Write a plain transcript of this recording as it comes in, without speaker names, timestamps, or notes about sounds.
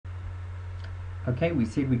Okay, we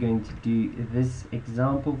said we're going to do this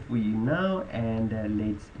example for you now, and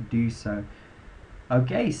let's do so.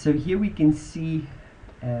 Okay, so here we can see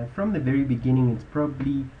from the very beginning it's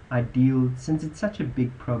probably ideal, since it's such a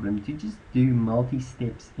big problem, to just do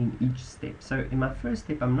multi-steps in each step. So in my first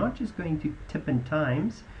step I'm not just going to tip and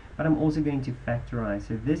times, but I'm also going to factorize.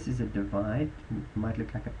 So this is a divide, it might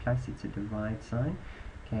look like a plus, it's a divide sign.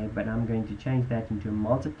 Okay, but I'm going to change that into a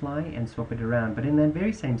multiply and swap it around. But in that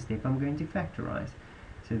very same step, I'm going to factorize.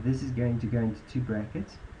 So this is going to go into two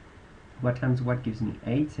brackets. What times what gives me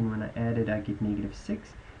 8, and when I add it, I get negative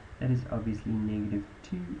 6. That is obviously negative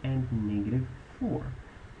 2 and negative 4.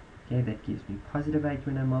 Okay, that gives me positive 8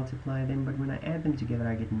 when I multiply them, but when I add them together,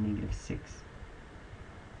 I get negative 6.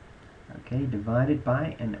 Okay, divided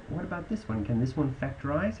by, and what about this one? Can this one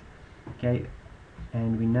factorize? Okay,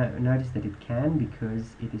 and we notice that it can,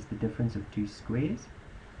 because it is the difference of two squares,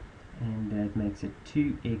 and that makes it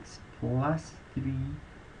 2x plus 3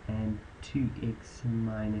 and 2x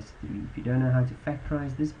minus 3. If you don't know how to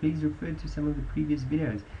factorize this, please refer to some of the previous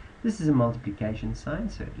videos. This is a multiplication sign,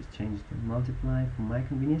 so just change to multiply for my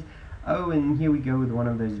convenience. Oh, and here we go with one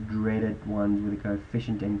of those dreaded ones with a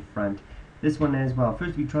coefficient in front. This one as well.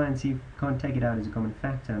 First we try and see if we can't take it out as a common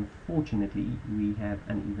factor. Unfortunately, we have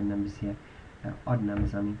uneven numbers here. Odd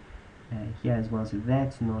numbers, I mean, here as well, so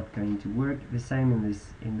that's not going to work. The same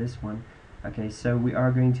in this one. Okay, so we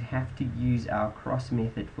are going to have to use our cross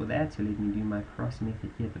method for that. So let me do my cross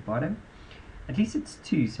method here at the bottom. At least it's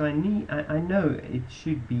 2, so I know it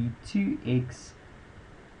should be 2x,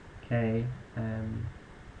 okay,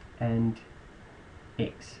 and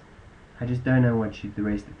x. I just don't know what should the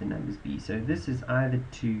rest of the numbers be. So this is either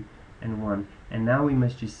 2 and 1, and now we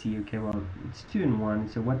must just see, okay, well, it's 2 and 1,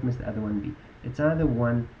 so what must the other one be? It's either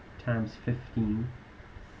 1 times 15,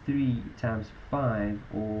 3 times 5,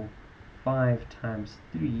 or 5 times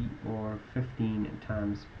 3, or 15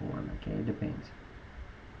 times 1. Okay, it depends.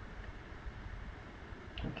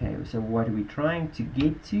 Okay, so what are we trying to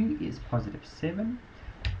get to is positive 7.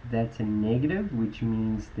 That's a negative, which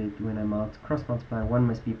means that when I cross multiply, one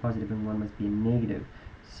must be a positive and one must be a negative.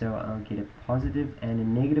 So I'll get a positive and a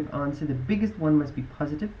negative answer. The biggest one must be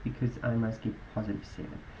positive because I must get positive 7.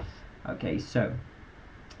 Okay, so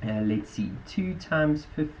let's see. 2 times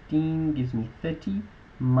 15 gives me 30.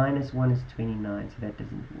 Minus 1 is 29, so that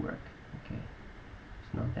doesn't work. Okay,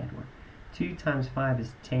 it's not that one. 2 times 5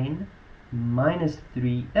 is 10. Minus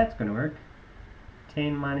 3, that's going to work.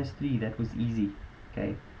 10 minus 3, that was easy.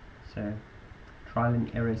 Okay, so trial and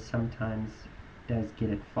error sometimes does get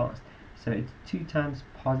it fast. So it's 2 times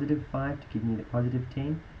positive 5 to give me the positive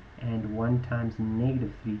 10, and 1 times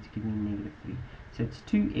negative 3 to give me negative 3. So it's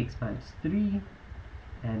 2x minus 3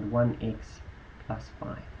 and 1x plus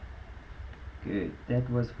 5. Good, that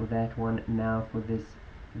was for that one. Now for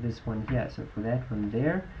this one here. So for that one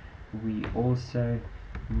there, we also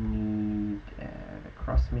need the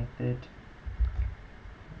cross method.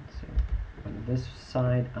 So on this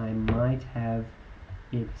side I might have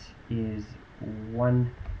it is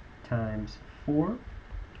 1 times 4,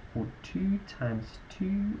 or 2 times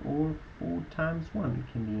 2, or 4 times 1.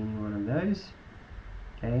 It can be any one of those.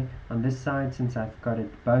 Okay, on this side, since I've got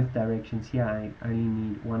it both directions here, I only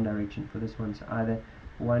need one direction for this one, so either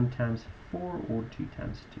 1 times 4 or 2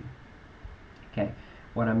 times 2. Okay,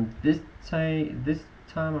 what I'm this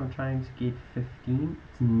time I'm trying to get 15.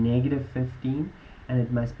 It's negative 15, and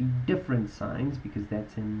it must be different signs because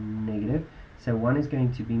that's a negative. So one is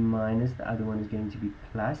going to be minus, the other one is going to be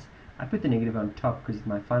plus. I put the negative on top because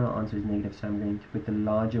my final answer is negative, so I'm going to put the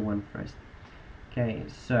larger one first. Okay,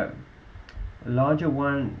 so larger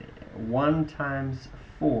one, 1 times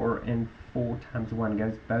 4 and 4 times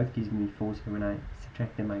 1 both gives me 4, so when I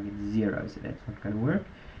subtract them I get 0, so that's not going to work.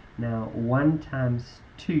 Now 1 times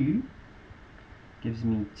 2 gives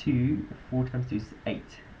me 2, 4 times 2 is 8.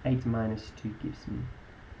 8 minus 2 gives me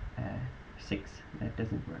 6. That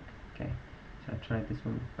doesn't work. Okay, so I tried this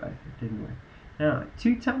one with both, it didn't work. Now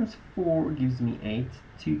 2 times 4 gives me 8,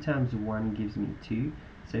 2 times 1 gives me 2,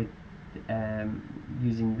 so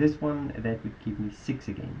using this one, that would give me 6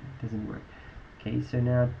 again. It doesn't work. Okay, so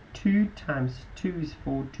now 2 times 2 is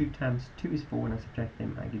 4, 2 times 2 is 4. When I subtract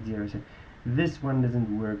them, I get 0. So this one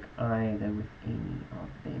doesn't work either with any of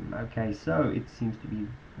them. Okay, so it seems to be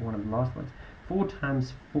one of the last ones. 4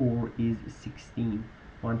 times 4 is 16.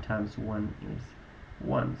 1 times 1 is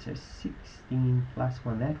 1. So 16 plus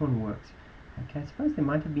 1. That one works. Okay, I suppose there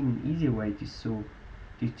might have been an easier way to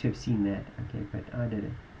have seen that. Okay, but I did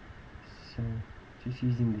it. So just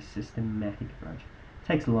using the systematic approach.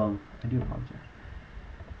 Takes long, I do apologize.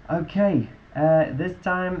 Okay, this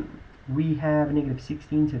time We have negative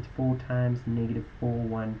 16, so it's 4 times negative 4,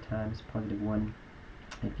 1 times positive 1.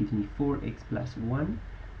 That gives me 4x plus 1,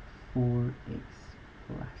 4x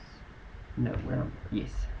plus, no,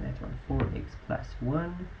 yes, that one, 4x plus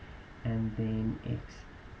 1, and then x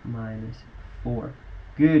minus 4.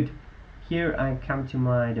 Good. Here I come to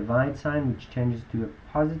my divide sign, which changes to a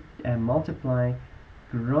positive multiply,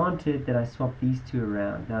 granted that I swap these two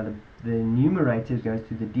around. Now the numerator goes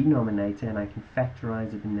to the denominator, and I can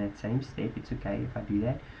factorize it in that same step. It's okay if I do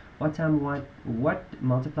that. What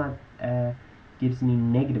multiply gives me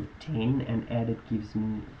negative 10, and added gives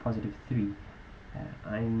me positive 3.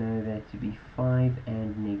 I know that to be 5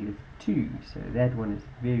 and negative 2, so that one is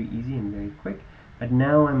very easy and very quick. But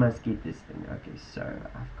now I must get this thing. Okay, so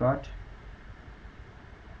I've got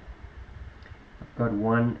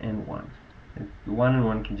 1 and 1. 1 and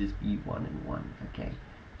 1 can just be 1 and 1. Okay,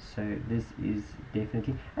 so this is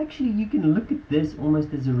definitely, actually you can look at this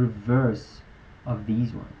almost as a reverse of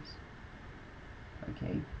these ones.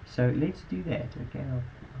 Okay, so let's do that. Okay, I'll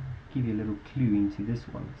give you a little clue into this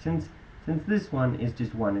one. Since this one is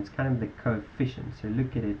just 1, it's kind of the coefficient, so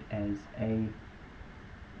look at it as a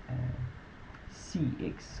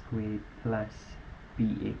cx squared plus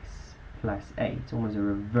bx plus a. It's almost a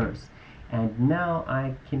reverse. And now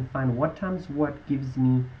I can find what times what gives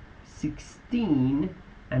me 16,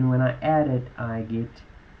 and when I add it I get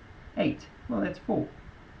 8. Well, that's 4.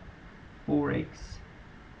 4x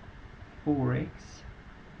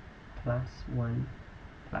plus 1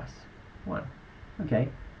 plus 1. Okay,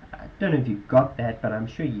 I don't know if you got that, but I'm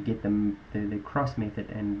sure you get the cross method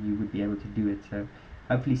and you would be able to do it. So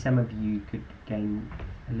hopefully some of you could gain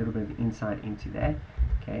a little bit of insight into that.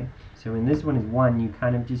 Okay, so when this one is 1, you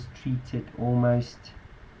kind of just treat it almost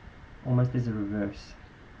as a reverse.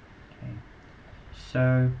 Okay,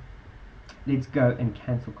 so let's go and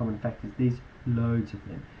cancel common factors. There's loads of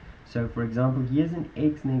them. So for example, here's an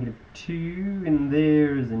x negative 2, and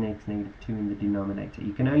there is an x negative 2 in the denominator.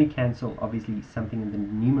 You can only cancel obviously something in the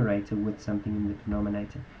numerator with something in the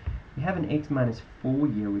denominator. We have an x minus 4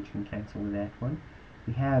 here, which can cancel with that one.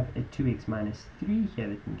 We have a 2x minus 3 here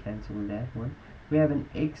that can cancel with that one. We have an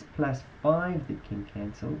x plus 5 that can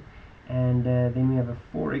cancel. And then we have a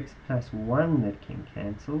 4x plus 1 that can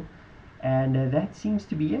cancel. And that seems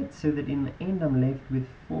to be it, so that in the end I'm left with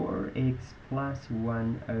 4x plus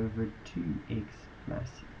 1 over 2x plus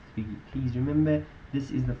 3. Please remember,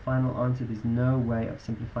 this is the final answer. There's no way of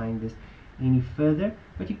simplifying this any further,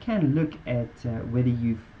 but you can look at whether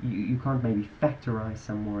you can't maybe factorize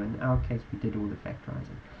some more. In our case, we did all the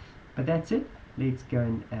factorizing. But that's it. Let's go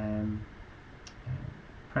and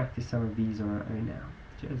practice some of these on our own now.